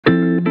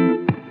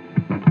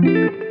I'm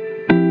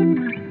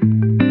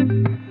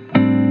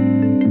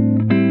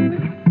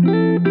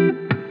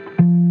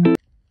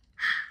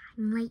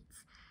late.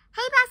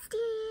 Hey,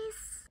 besties!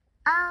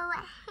 Oh,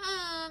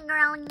 hey,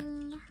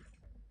 girlie.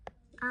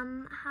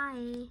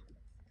 Hi.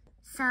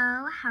 So,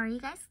 how are you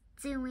guys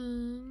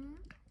doing?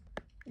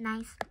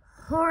 Nice.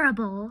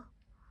 Horrible.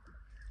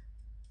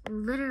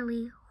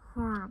 Literally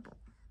horrible.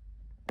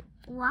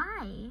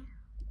 Why?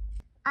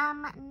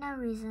 No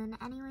reason.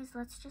 Anyways,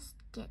 let's just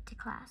get to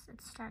class.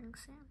 It's starting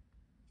soon.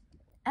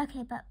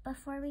 Okay, but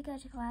before we go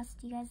to class,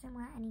 do you guys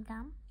want any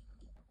gum?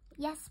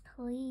 Yes,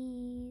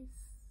 please.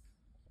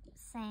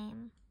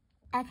 Same.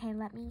 Okay,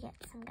 let me get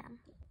some gum.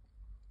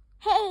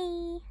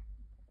 Hey!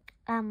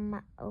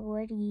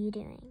 What are you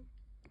doing?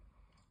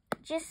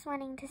 Just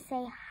wanting to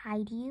say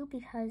hi to you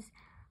because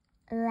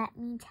let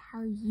me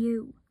tell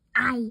you,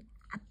 I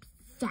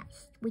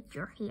obsessed with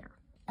your hair.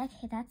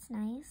 Okay, that's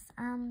nice.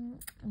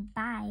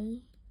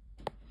 Bye.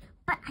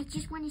 But I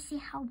just want to see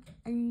how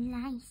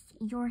nice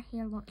your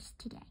hair looks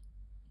today.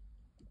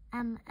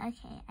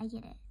 Okay, I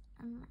get it.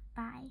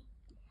 Bye.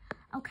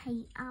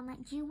 Okay,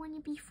 do you want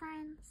to be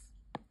friends?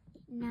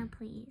 No,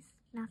 please.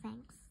 No,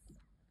 thanks.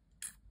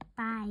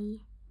 Bye.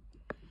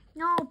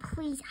 No,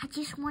 please, I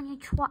just want to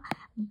try.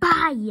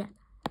 Bye!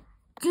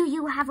 Do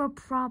you have a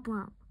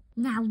problem?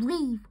 Now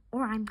leave,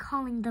 or I'm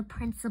calling the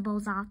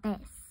principal's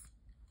office.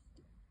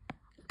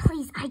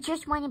 Please, I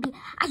just want to be.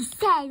 I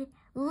said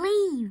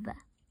leave!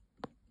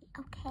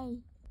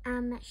 Okay.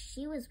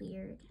 She was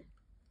weird.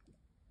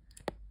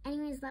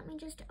 Anyways, let me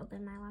just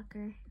open my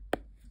locker.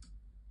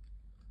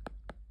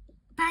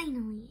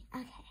 Finally,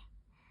 okay.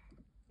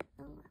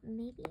 Oh,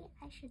 maybe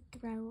I should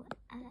throw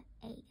an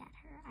egg at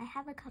her. I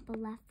have a couple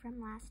left from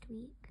last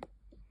week.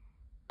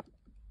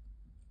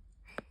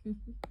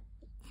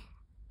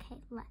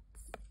 Okay,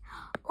 let's.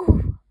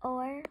 Oh,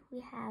 or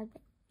we have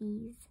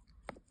these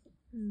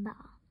bombs.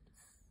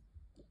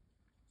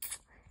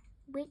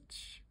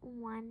 Which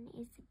one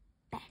is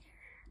better?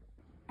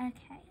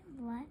 Okay,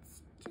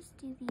 let's just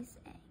do these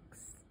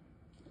eggs.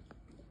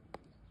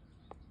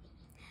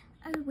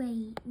 Oh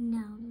wait,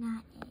 no,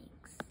 not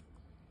eggs.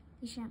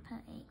 We shouldn't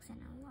put eggs in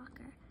our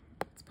locker.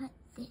 Let's put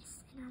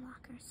this in our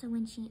locker so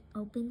when she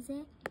opens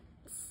it, it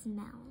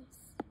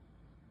smells.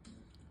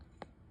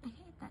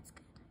 Okay, that's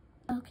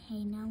good.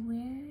 Okay, now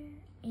where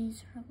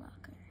is her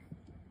locker?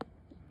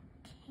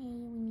 Okay,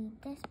 we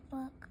need this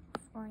book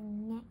for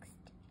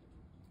next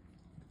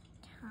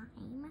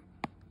time.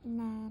 And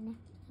then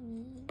we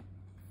need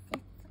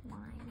this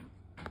one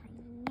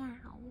right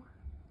now.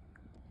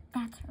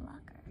 That's her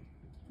locker.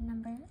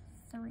 Number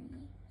 3.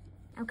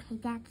 Okay,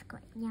 that's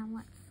good. Now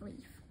let's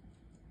leave.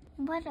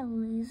 What a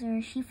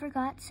loser. She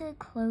forgot to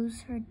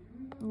close her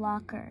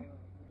locker.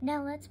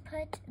 Now let's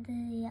put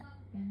the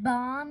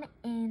bomb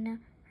in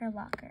her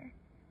locker.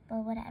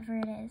 But whatever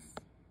it is.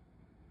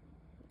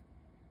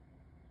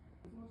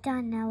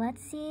 Done. Now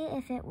let's see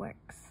if it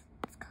works.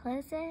 Let's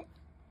close it.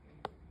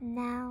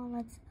 Now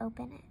let's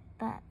open it.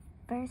 But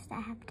first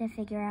I have to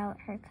figure out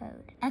her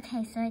code.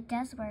 Okay, so it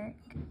does work.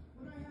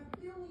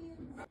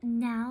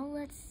 Now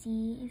let's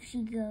see if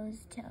she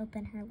goes to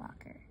open her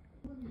locker.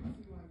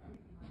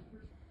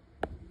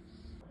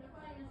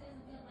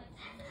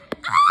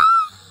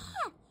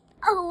 Ah!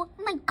 Oh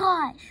my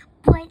gosh,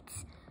 what?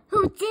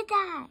 Who did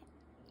that?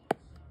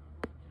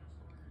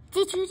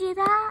 Did you do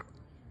that?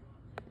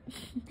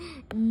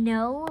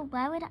 No,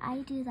 why would I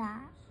do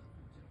that?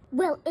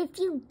 Well, if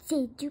you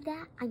did do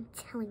that, I'm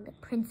telling the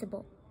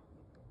principal.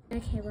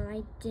 Okay, well,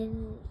 I did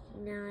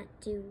not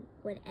do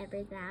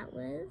whatever that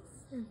was.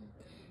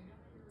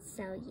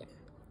 So, yeah.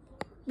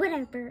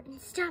 Whatever.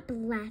 Stop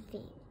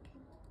laughing.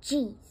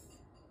 Jeez.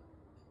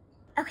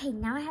 Okay,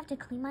 now I have to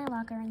clean my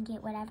locker and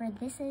get whatever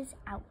this is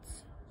out.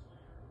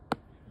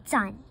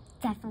 Done.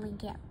 Definitely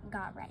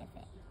got rid of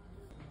it.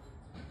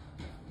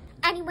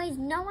 Anyways,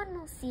 no one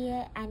will see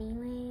it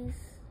anyways,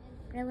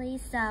 really,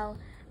 so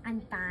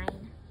I'm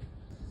fine.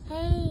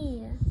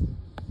 Hey.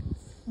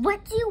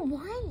 What do you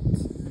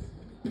want,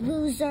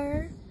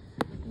 loser?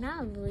 I'm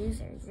not a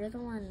loser. You're the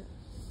one.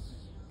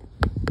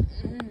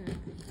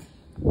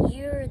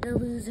 You're the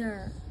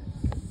loser.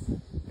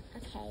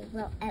 Okay,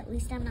 well, at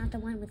least I'm not the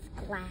one with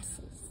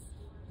glasses.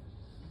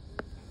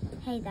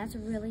 Hey, that's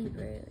really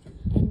rude.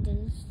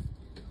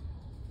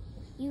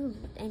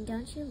 And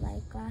don't you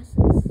like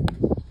glasses?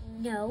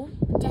 No,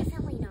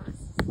 definitely not.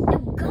 Now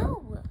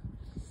go!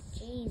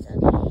 Jeez,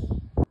 okay.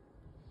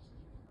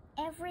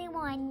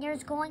 Everyone,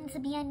 there's going to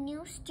be a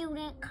new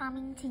student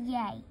coming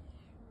today.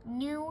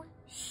 New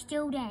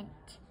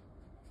student.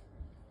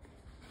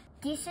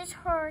 This is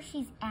her.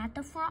 She's at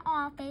the front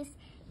office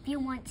if you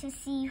want to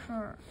see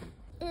her.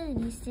 Ooh,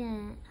 new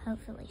student.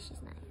 Hopefully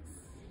she's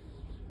nice.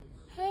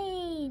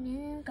 Hey,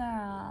 new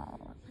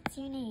girl. What's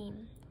your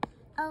name?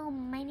 Oh,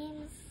 my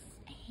name's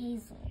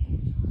Hazel.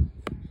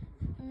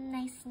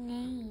 Nice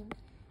name.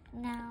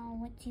 Now,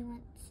 what do you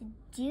want to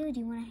do? Do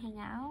you want to hang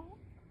out?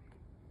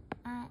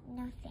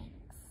 No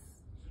thanks.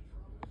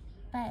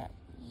 But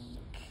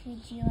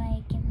could you,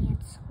 like, give me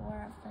a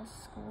tour of the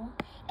school?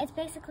 It's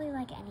basically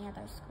like any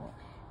other school.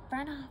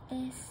 front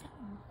office,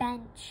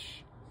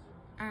 bench,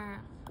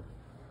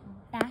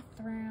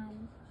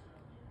 bathroom,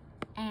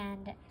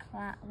 and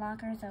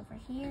lockers over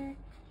here.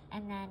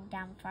 And then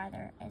down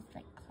farther is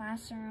the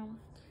classroom.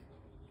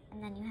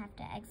 And then you have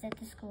to exit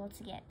the school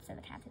to get to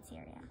the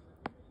cafeteria.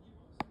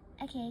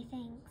 Okay,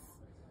 thanks.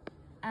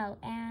 Oh,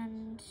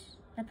 and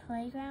the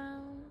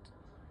playground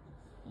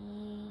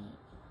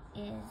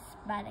is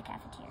by the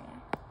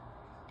cafeteria.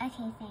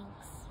 Okay,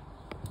 thanks.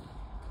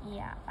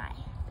 Yeah,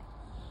 bye.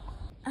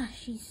 Oh,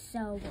 she's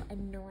so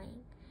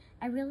annoying.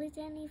 I really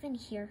didn't even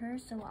hear her,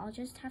 so I'll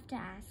just have to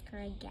ask her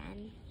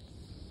again.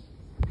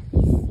 Let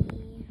me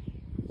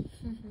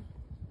see.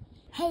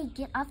 Hey,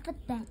 get off the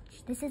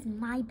bench. This is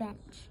my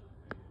bench.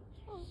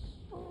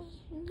 Oh,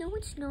 no,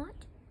 it's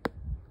not.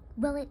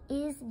 Well, it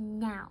is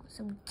now,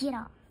 so get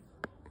off.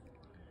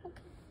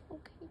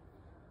 Okay.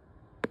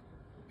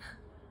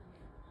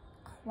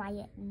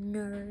 Quiet,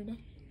 nerd.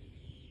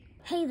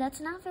 Hey,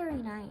 that's not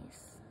very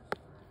nice.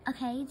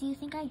 Okay, do you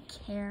think I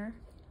care?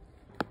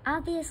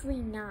 Obviously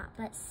not,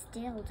 but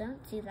still,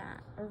 don't do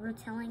that, or we're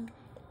telling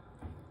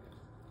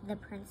the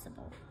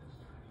principal.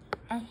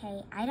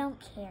 Okay, I don't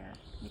care.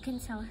 You can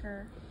tell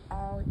her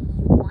all you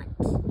want.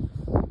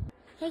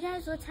 Hey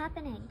guys, what's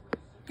happening?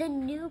 The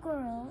new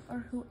girl,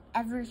 or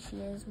whoever she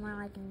is, more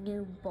like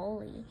new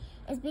bully,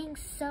 is being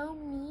so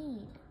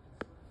mean.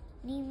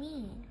 What do you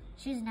mean?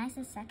 She was nice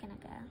a second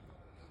ago.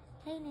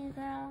 Hey, new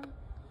girl.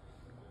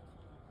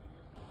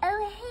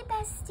 Oh, hey,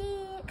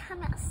 bestie.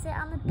 Come out, sit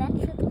on the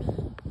bench with me.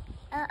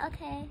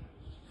 Okay.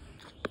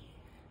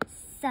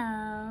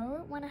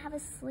 So, wanna have a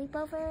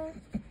sleepover?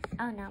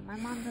 Oh no, my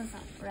mom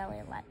doesn't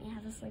really let me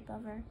have a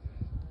sleepover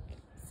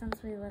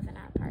since we live in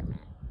an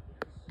apartment.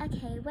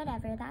 Okay,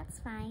 whatever, that's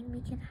fine.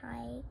 We can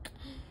hike,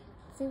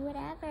 do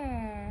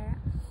whatever.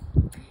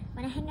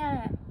 Wanna hang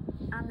out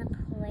on the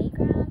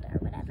playground or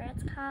whatever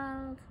it's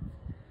called?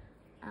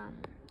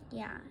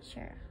 Yeah,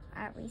 sure.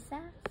 At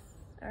recess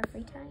or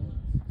free time?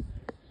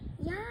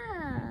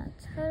 Yeah,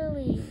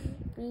 totally.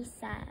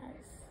 Recess.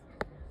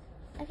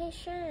 Okay,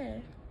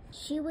 sure.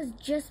 She was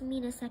just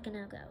mean a second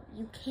ago.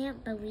 You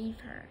can't believe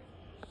her.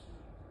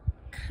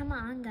 Come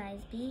on, guys.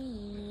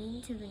 Being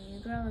mean to the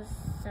new girl is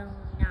so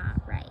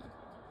not right.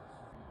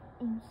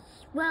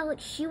 Well,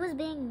 she was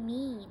being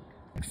mean.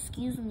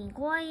 Excuse me,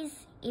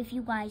 guys. If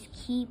you guys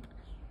keep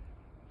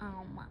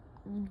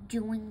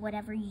doing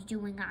whatever you're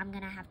doing, I'm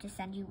gonna have to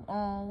send you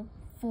all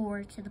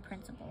four to the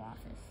principal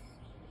office.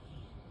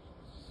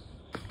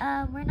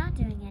 We're not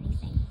doing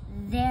anything.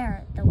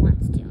 They're the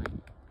ones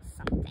doing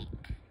something.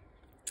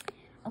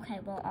 Okay,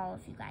 well, all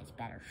of you guys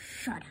better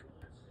shut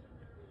up.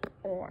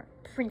 Or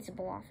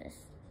principal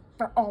office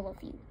for all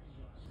of you.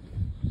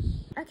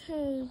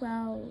 Okay,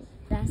 well,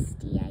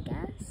 bestie, I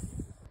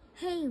guess.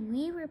 Hey,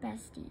 we were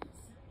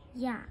besties.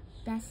 Yeah,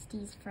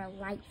 besties for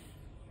life.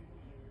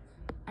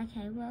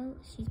 Okay, well,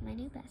 she's my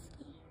new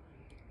bestie.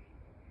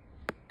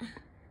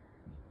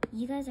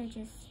 You guys are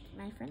just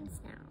my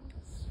friends now.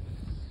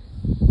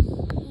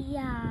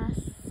 Yeah,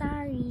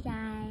 sorry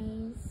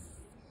guys,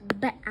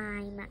 but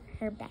I'm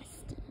her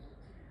bestie.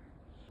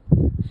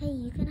 Hey,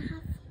 you can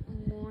have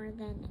more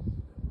than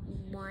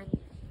one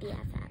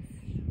BFF.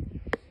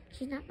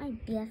 She's not my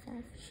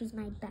BFF, she's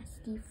my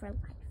bestie for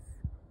life.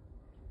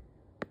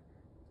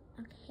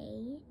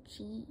 Okay,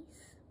 jeez.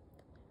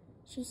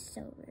 She's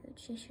so rude.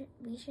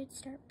 We should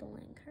start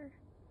bullying her.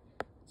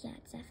 Yeah,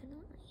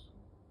 definitely.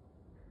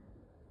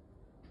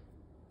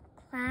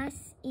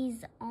 Class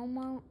is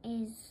almost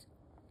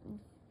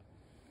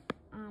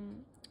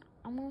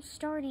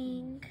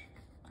starting.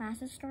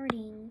 Class is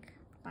starting.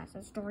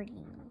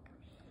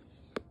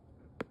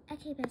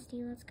 Okay,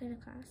 bestie, let's go to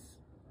class.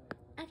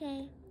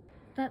 Okay.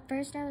 But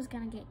first I was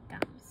gonna get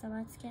gum, so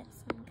let's get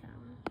some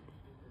gum.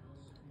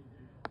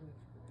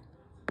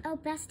 Oh,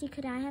 bestie,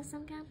 could I have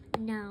some gum?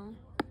 No.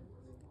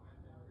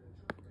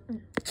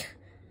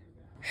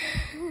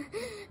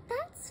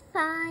 That's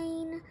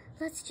fine.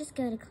 Let's just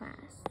go to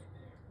class.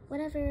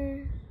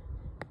 Whatever.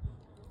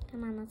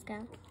 Come on, let's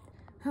go.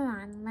 Hold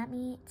on, let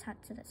me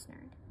talk to this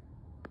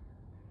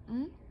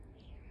nerd.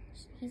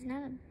 He's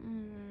not a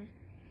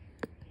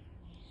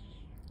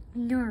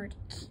nerd.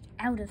 Get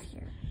out of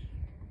here.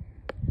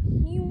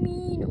 You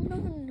mean I'm not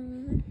a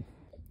nerd?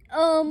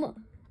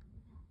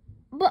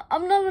 But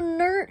I'm not a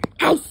nerd.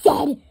 I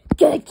said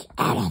get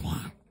out of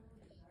here.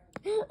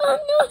 I'm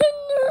not a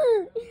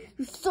nerd.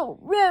 You're so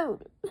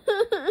rude.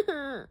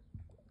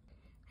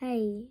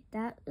 Hey,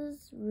 that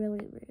was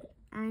really rude.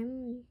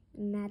 I'm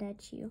mad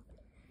at you.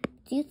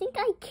 Do you think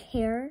I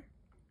care?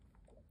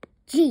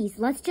 Jeez,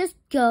 let's just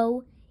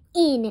go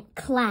in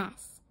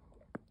class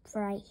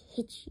before I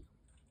hit you.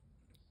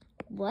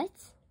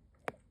 What?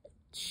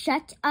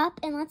 Shut up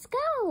and let's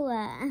go.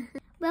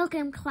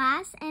 Welcome,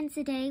 class, and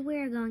today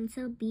we're going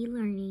to be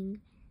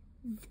learning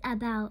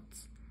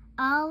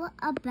all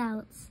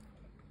about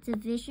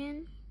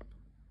division,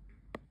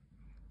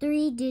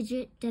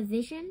 3-digit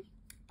division,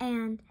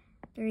 and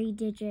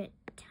 3-digit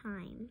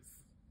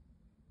times.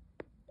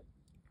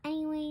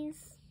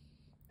 Anyways,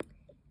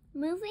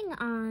 moving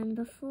on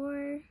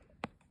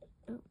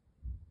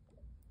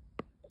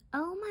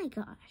my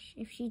gosh,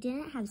 if she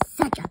didn't have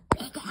such a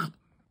big head.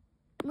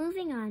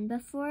 Moving on,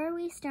 before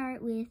we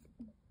start with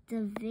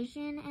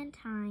division and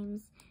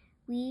times,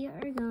 we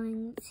are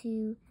going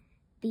to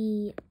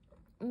be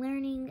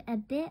learning a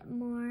bit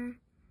more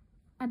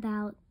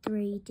about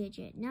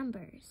 3-digit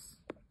numbers.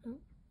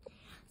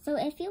 So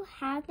if you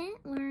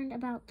haven't learned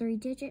about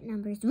 3-digit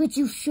numbers, which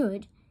you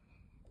should,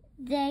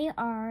 they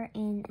are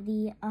in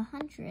the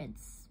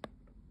hundreds.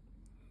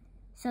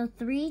 So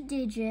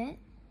 3-digit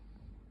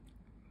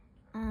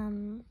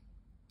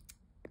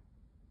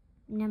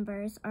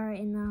numbers are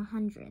in the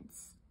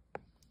hundreds.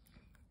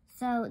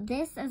 So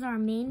this is our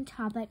main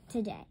topic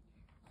today,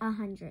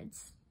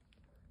 hundreds.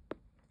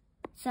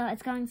 So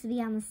it's going to be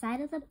on the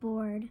side of the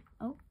board.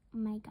 Oh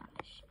my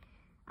gosh,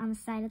 on the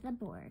side of the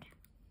board.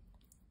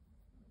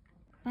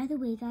 By the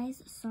way,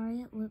 guys, sorry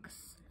it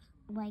looks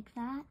like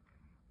that.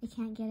 I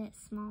can't get it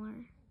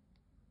smaller.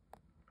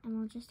 And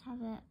we'll just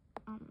have it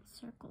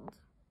circled.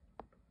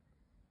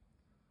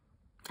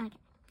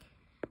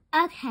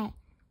 Okay,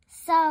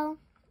 so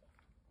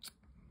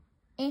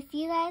if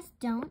you guys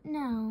don't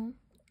know,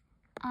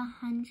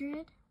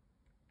 100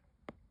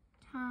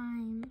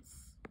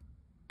 times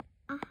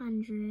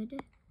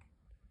 100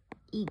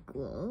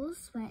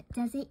 equals, what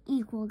does it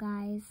equal,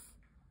 guys?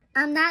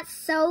 That's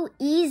so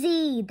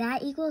easy.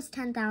 That equals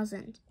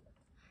 10,000.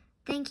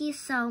 Thank you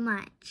so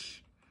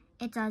much.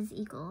 It does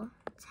equal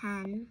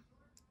 10,000.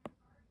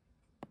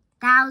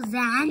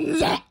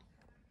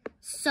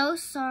 So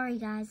sorry,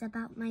 guys,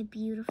 about my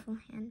beautiful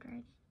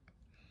handwriting.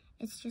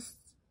 It's just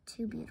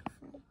too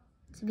beautiful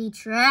to be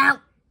true.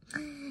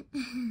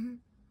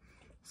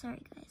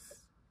 Sorry,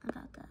 guys,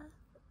 about that.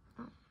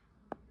 Oh.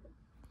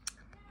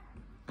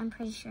 I'm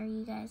pretty sure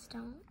you guys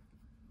don't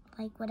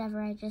like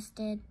whatever I just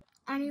did.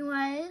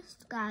 Anyways,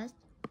 guys,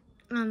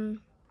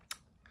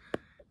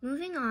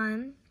 moving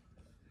on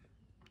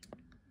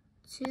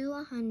to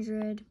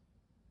 100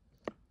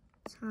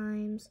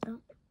 times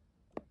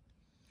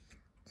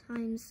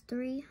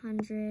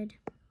 300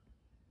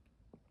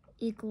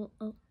 equal,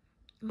 oh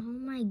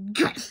my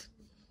gosh.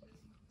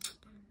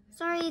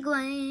 Sorry,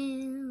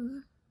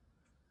 Gwen.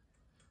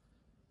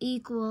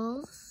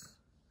 Equals,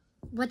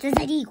 what does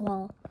it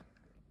equal?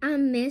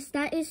 Miss,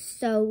 that is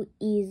so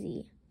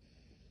easy.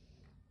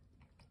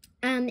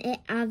 It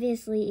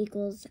obviously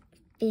equals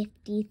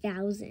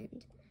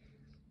 50,000.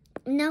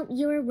 No,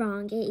 you were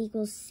wrong. It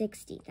equals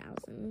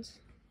 60,000.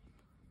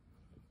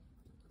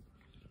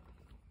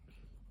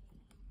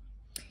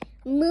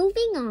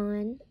 Moving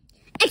on.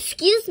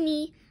 Excuse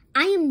me,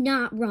 I am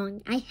not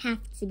wrong. I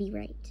have to be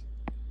right.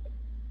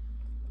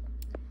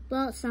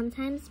 Well,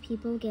 sometimes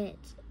people get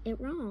it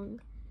wrong.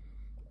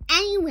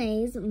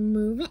 Anyways,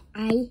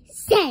 I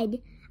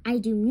said I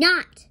do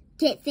not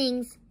get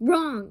things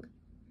wrong.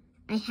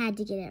 I had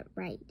to get it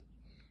right.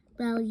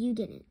 Well, you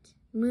didn't.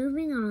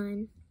 Moving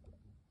on.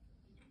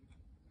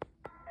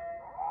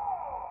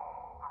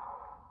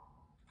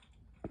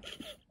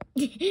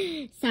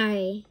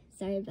 Sorry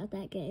about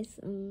that, guys.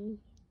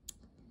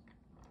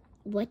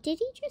 What did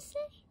he just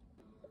say?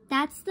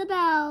 That's the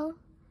bell.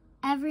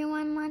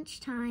 Everyone,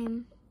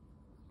 lunchtime.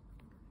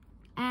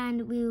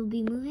 And we will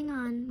be moving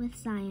on with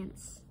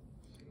science.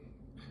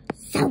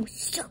 So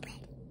stupid.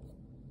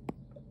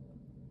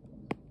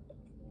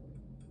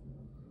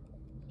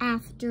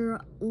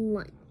 After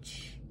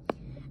lunch.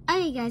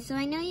 Okay, guys, so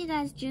I know you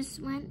guys just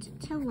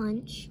went to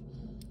lunch,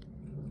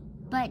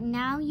 but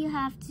now you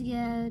have to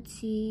go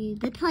to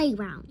the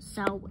playground.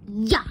 So,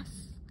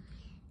 yes.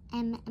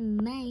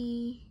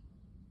 MMA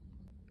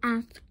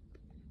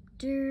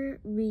after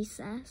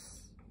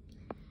recess.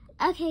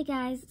 Okay,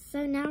 guys,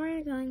 so now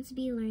we're going to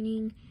be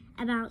learning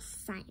about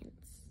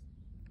science.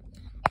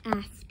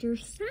 After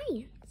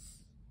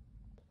science.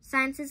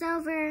 Science is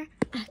over.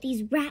 Oh,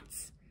 these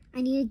rats,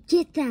 I need to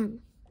get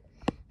them.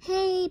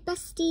 Hey,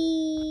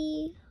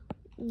 bestie.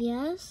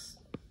 Yes?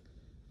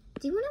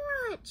 Do you want to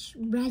watch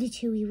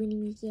Ratatouille when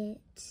we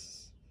get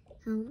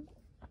home?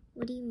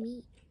 What do you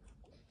mean?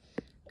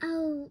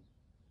 Oh,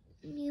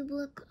 you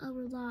look a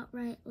lot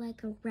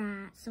like a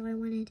rat, so I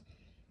wanted,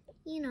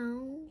 you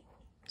know,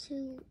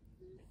 to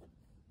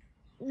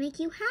make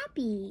you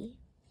happy.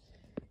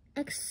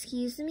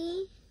 Excuse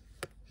me?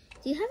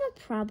 Do you have a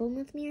problem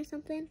with me or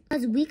something?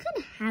 Because we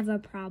could have a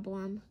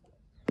problem.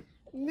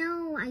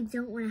 No, I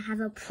don't want to have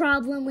a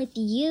problem with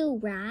you,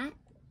 rat.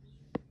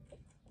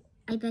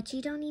 I bet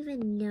you don't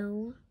even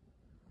know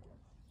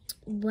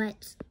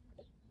what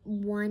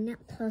 1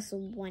 plus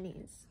 1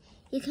 is.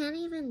 You can't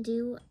even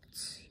do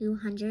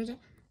 200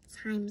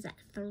 times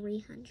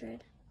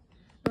 300.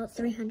 Well,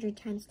 300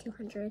 times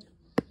 200.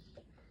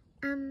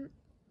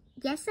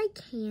 Yes, I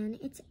can.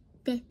 It's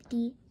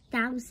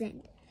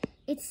 50,000.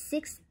 It's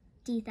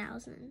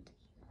 60,000.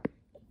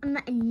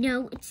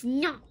 No, it's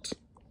not.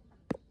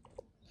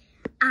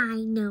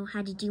 I know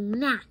how to do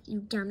math, you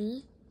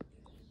dummy.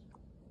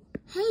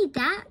 Hey,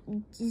 that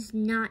is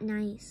not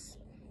nice.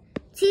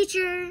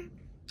 Teacher,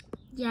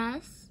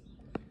 yes?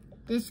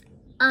 This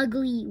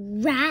ugly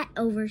rat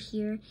over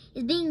here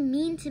is being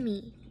mean to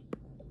me.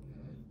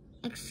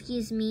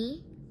 Excuse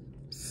me?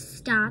 Psst.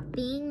 Stop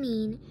being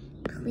mean.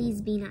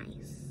 Please be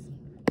nice.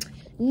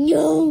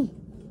 No!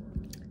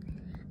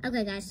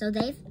 Okay, guys, so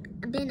they've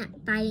been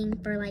fighting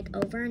for like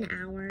over an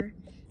hour,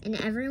 and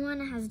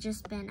everyone has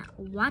just been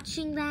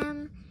watching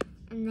them,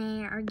 and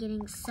they are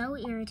getting so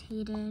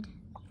irritated.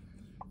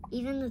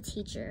 Even the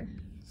teacher.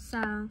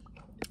 So,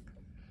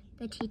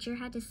 the teacher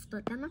had to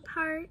split them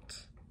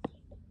apart,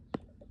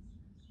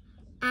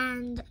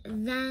 and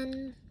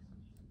then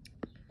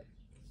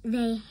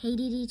they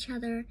hated each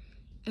other,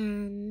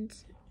 and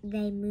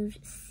they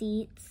moved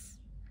seats.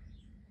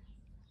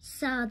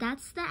 So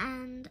that's the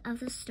end of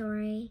the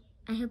story.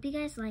 I hope you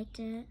guys liked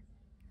it.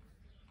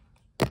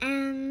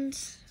 And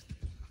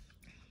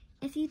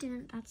if you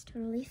didn't, that's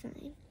totally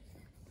fine.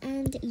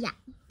 And yeah,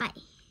 bye.